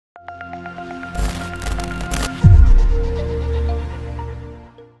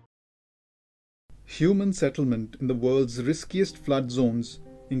Human settlement in the world's riskiest flood zones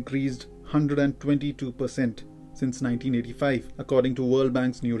increased 122% since 1985, according to World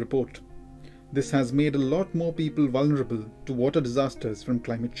Bank's new report. This has made a lot more people vulnerable to water disasters from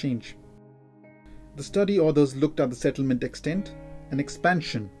climate change. The study authors looked at the settlement extent and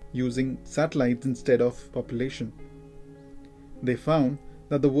expansion using satellites instead of population. They found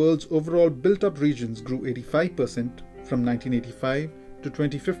that the world's overall built-up regions grew 85% from 1985 to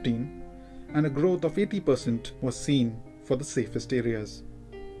 2015, and a growth of 80% was seen for the safest areas.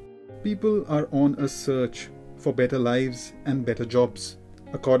 People are on a search for better lives and better jobs.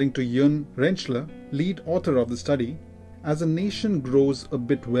 According to Jun Rentschler, lead author of the study, as a nation grows a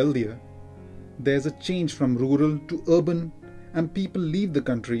bit wealthier, there's a change from rural to urban, and people leave the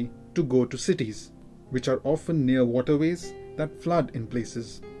country to go to cities, which are often near waterways that flood in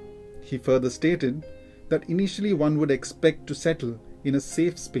places. He further stated that initially one would expect to settle in a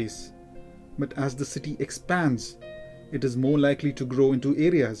safe space, but as the city expands, it is more likely to grow into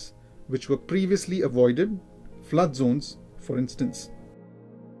areas which were previously avoided, flood zones, for instance.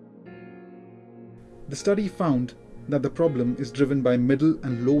 The study found that the problem is driven by middle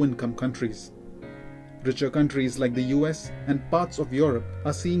and low-income countries. Richer countries like the US and parts of Europe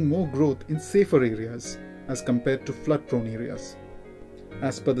are seeing more growth in safer areas as compared to flood-prone areas.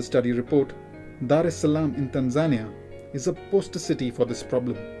 As per the study report, Dar es Salaam in Tanzania is a poster city for this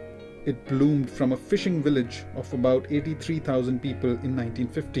problem. It bloomed from a fishing village of about 83,000 people in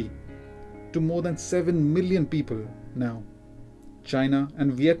 1950 to more than 7 million people now. China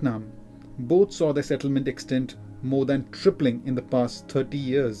and Vietnam both saw their settlement extent more than tripling in the past 30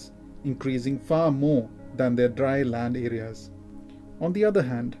 years, increasing far more than their dry land areas. On the other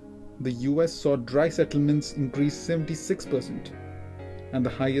hand, the US saw dry settlements increase 76%, and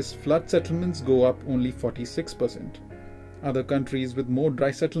the highest flood settlements go up only 46%. Other countries with more dry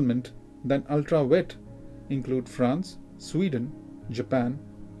settlement than ultra-wet include France, Sweden, Japan,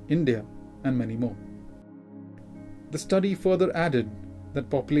 India, and many more. The study further added that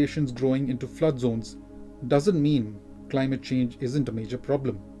populations growing into flood zones doesn't mean climate change isn't a major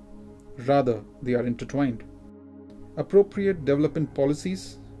problem. Rather, they are intertwined. Appropriate development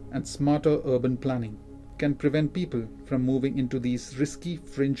policies and smarter urban planning can prevent people from moving into these risky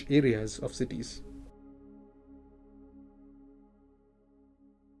fringe areas of cities.